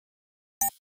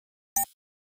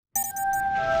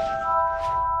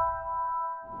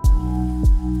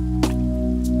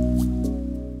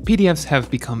PDFs have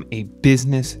become a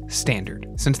business standard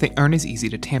since they aren't as easy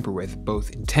to tamper with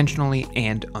both intentionally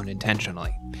and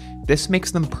unintentionally. This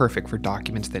makes them perfect for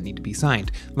documents that need to be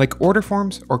signed, like order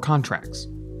forms or contracts.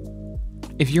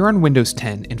 If you're on Windows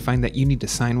 10 and find that you need to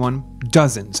sign one,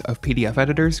 dozens of PDF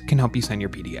editors can help you sign your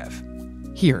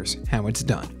PDF. Here's how it's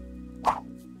done.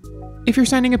 If you're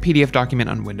signing a PDF document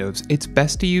on Windows, it's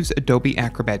best to use Adobe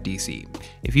Acrobat DC.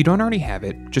 If you don't already have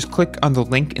it, just click on the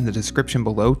link in the description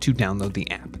below to download the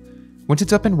app. Once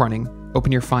it's up and running,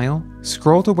 open your file,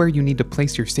 scroll to where you need to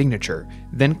place your signature,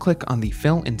 then click on the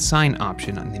Fill and Sign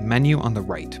option on the menu on the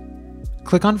right.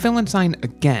 Click on Fill and Sign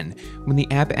again when the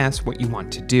app asks what you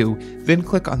want to do, then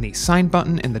click on the Sign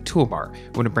button in the toolbar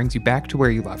when it brings you back to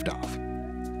where you left off.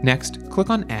 Next, click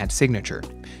on Add Signature.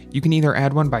 You can either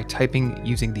add one by typing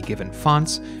using the given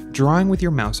fonts, drawing with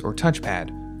your mouse or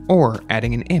touchpad, or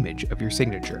adding an image of your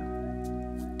signature.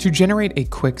 To generate a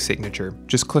quick signature,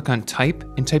 just click on Type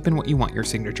and type in what you want your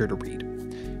signature to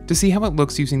read. To see how it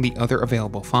looks using the other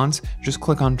available fonts, just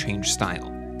click on Change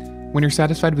Style. When you're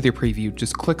satisfied with your preview,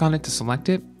 just click on it to select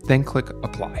it, then click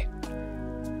Apply.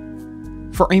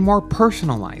 For a more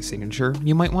personalized signature,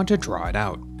 you might want to draw it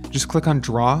out. Just click on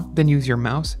Draw, then use your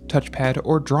mouse, touchpad,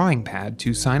 or drawing pad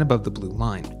to sign above the blue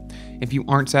line. If you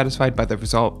aren't satisfied by the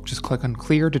result, just click on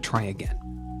Clear to try again.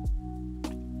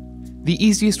 The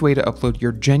easiest way to upload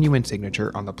your genuine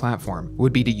signature on the platform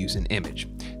would be to use an image.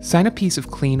 Sign a piece of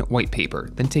clean white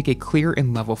paper, then take a clear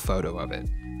and level photo of it.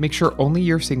 Make sure only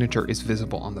your signature is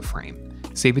visible on the frame.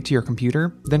 Save it to your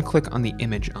computer, then click on the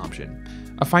Image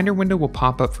option. A Finder window will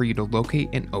pop up for you to locate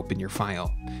and open your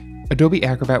file. Adobe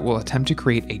Acrobat will attempt to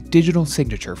create a digital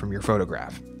signature from your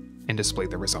photograph and display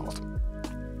the result.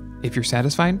 If you're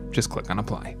satisfied, just click on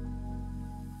Apply.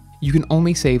 You can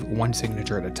only save one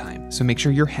signature at a time, so make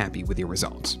sure you're happy with your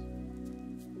results.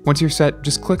 Once you're set,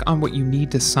 just click on what you need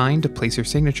to sign to place your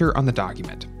signature on the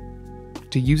document.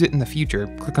 To use it in the future,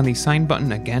 click on the Sign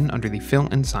button again under the Fill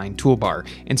and Sign toolbar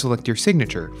and select your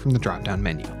signature from the drop-down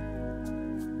menu.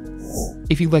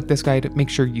 If you like this guide, make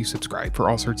sure you subscribe for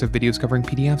all sorts of videos covering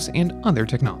PDFs and other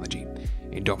technology.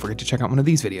 And don't forget to check out one of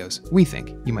these videos we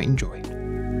think you might enjoy.